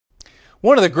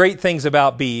One of the great things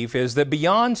about beef is that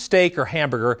beyond steak or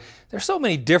hamburger, there's so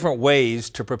many different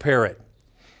ways to prepare it.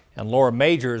 And Laura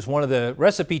Majors, one of the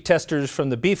recipe testers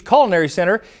from the Beef Culinary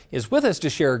Center, is with us to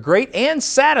share a great and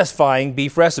satisfying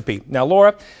beef recipe. Now,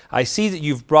 Laura, I see that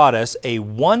you've brought us a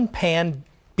one-pan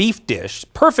beef dish,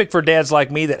 perfect for dads like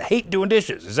me that hate doing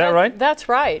dishes. Is that right? That's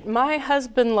right. My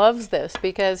husband loves this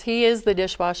because he is the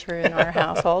dishwasher in our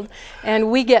household,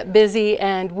 and we get busy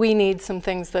and we need some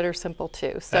things that are simple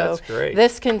too. So that's great.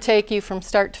 This can take you from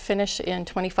start to finish in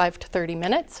 25 to 30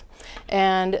 minutes.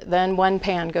 And then one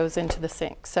pan goes into the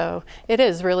sink. So it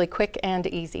is really quick and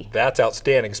easy. That's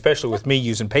outstanding, especially with me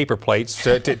using paper plates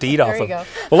to eat off of. Go.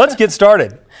 Well, let's get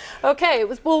started. Okay,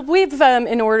 well, we've,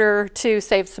 in order to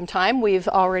save some time, we've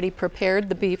already prepared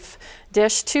the beef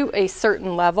dish to a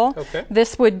certain level. Okay.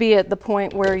 This would be at the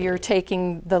point where you're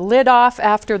taking the lid off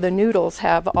after the noodles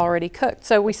have already cooked.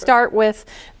 So we start with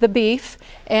the beef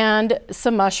and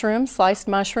some mushrooms, sliced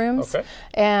mushrooms,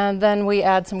 and then we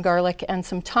add some garlic and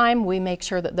some thyme. We make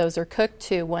sure that those are cooked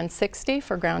to 160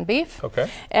 for ground beef.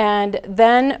 And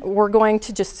then we're going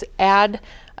to just add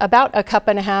about a cup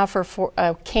and a half or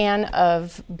a can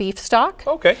of beef stock.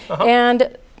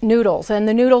 And noodles, and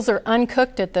the noodles are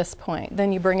uncooked at this point.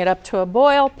 Then you bring it up to a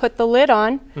boil, put the lid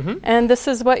on, and this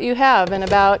is what you have in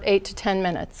about 8 to 10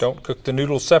 minutes. Don't cook the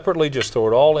noodles separately, just throw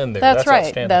it all in there. That's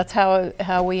right. That's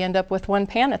how we end up with one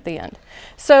pan at the end.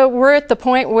 So we're at the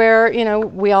point where, you know,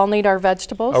 we all need our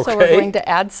vegetables, so we're going to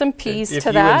add some peas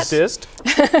to that. If you insist.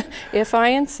 If I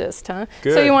insist, huh?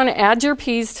 Good. So you want to add your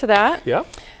peas to that. Yeah.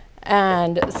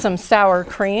 And some sour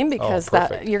cream, because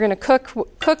that you're going to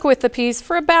cook with the peas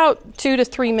for about 2 to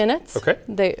 3 minutes.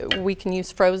 We can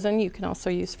use frozen. You can also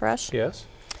use fresh. Yes.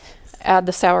 Add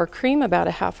the sour cream, about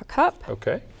a half a cup.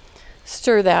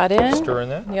 Stir that in. Stir in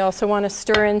that. You also want to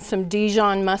stir in some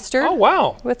Dijon mustard. Oh,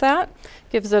 wow. With that.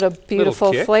 Gives it a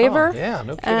beautiful flavor. Oh, yeah,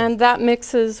 no kidding. And that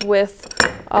mixes with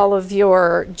all of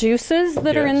your juices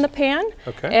that are in the pan.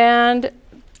 And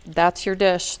that's your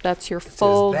dish. That's your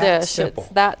full dish. It's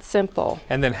that simple.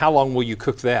 And then how long will you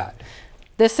cook that?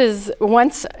 This is,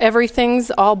 once everything's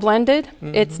all blended,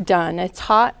 it's done. It's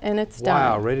hot and it's done.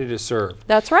 Wow, ready to serve.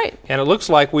 That's right. And it looks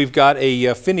like we've got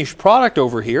a finished product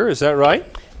over here. Is that right?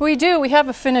 We do. We have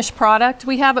a finished product.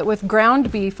 We have it with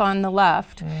ground beef on the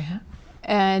left.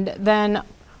 And then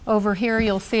over here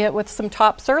you'll see it with some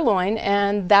top sirloin,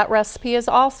 and that recipe is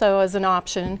also as an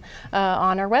option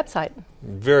on our website.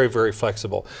 Very, very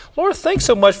flexible. Laura, thanks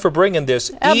so much for bringing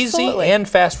this easy and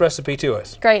fast recipe to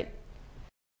us. Great.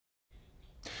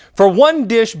 For one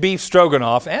dish beef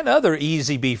stroganoff and other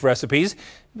easy beef recipes,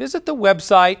 visit the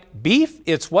website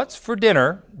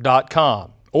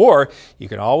beefitswhatsfordinner.com. Or you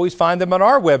can always find them on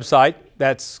our website.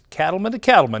 That's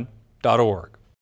cattlemantocattleman.org.